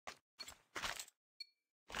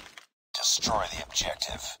Destroy the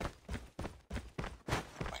objective.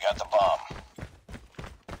 We got the bomb.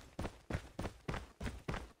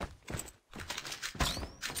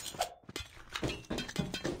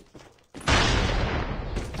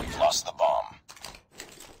 We've lost the bomb.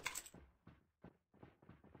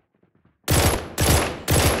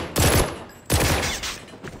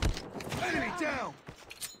 Enemy down!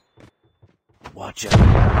 Watch out.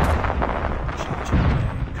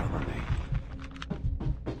 Cover me.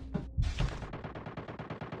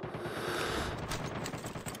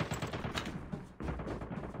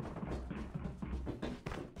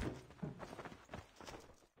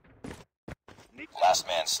 Last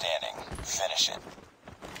man standing. Finish it.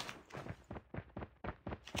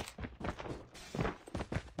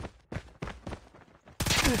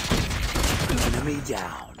 Enemy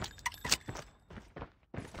down.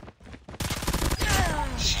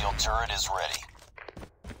 Shield turret is ready.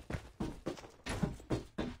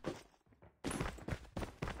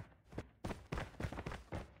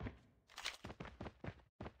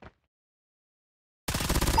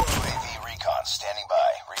 UAV recon standing by.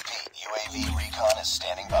 Repeat, UAV recon is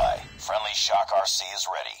standing by. Friendly Shock RC is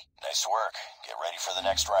ready. Nice work. Get ready for the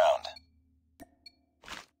next round.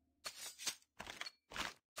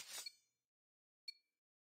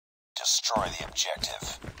 Destroy the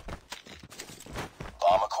objective.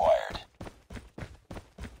 Bomb acquired.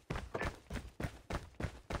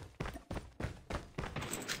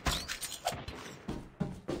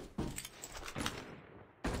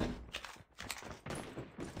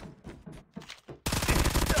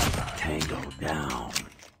 Tango down.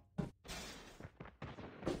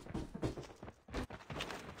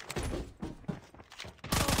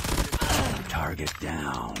 Target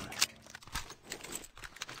down.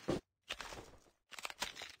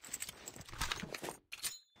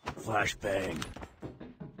 Flashbang.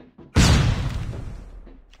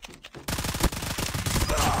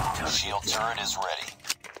 Shield turret is ready.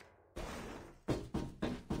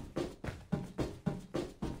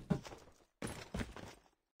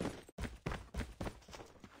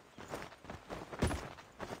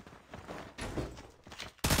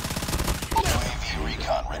 UAV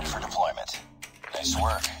recon ready for deployment. Nice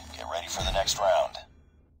work. Get ready for the next round.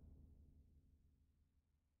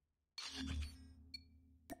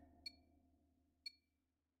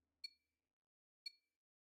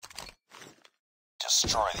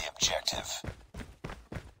 Destroy the objective.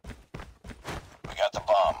 We got the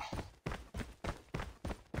bomb.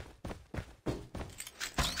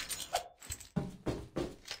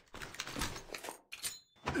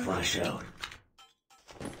 Flash out.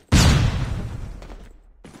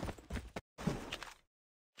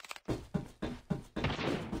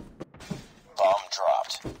 Bomb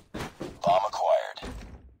dropped. Bomb acquired.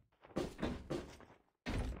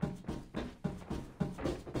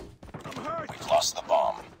 I'm hurt! We've lost the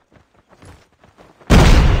bomb.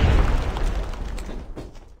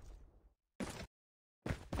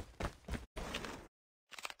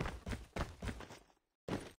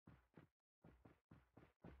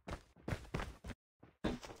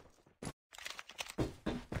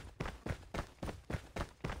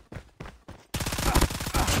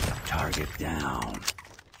 Target down.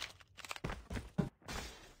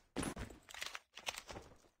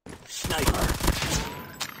 Sniper.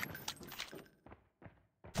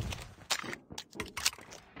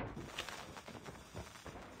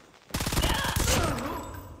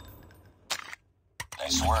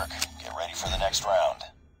 Nice work. Get ready for the next round.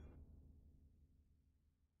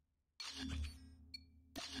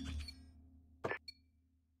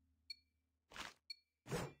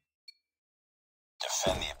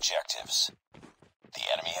 Defend the objectives. The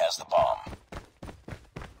enemy has the bomb.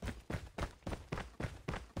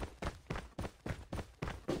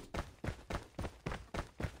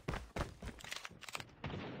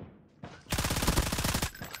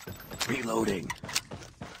 Reloading.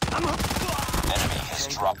 Enemy has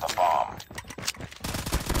dropped the bomb.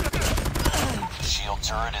 Shield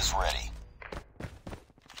turret is ready.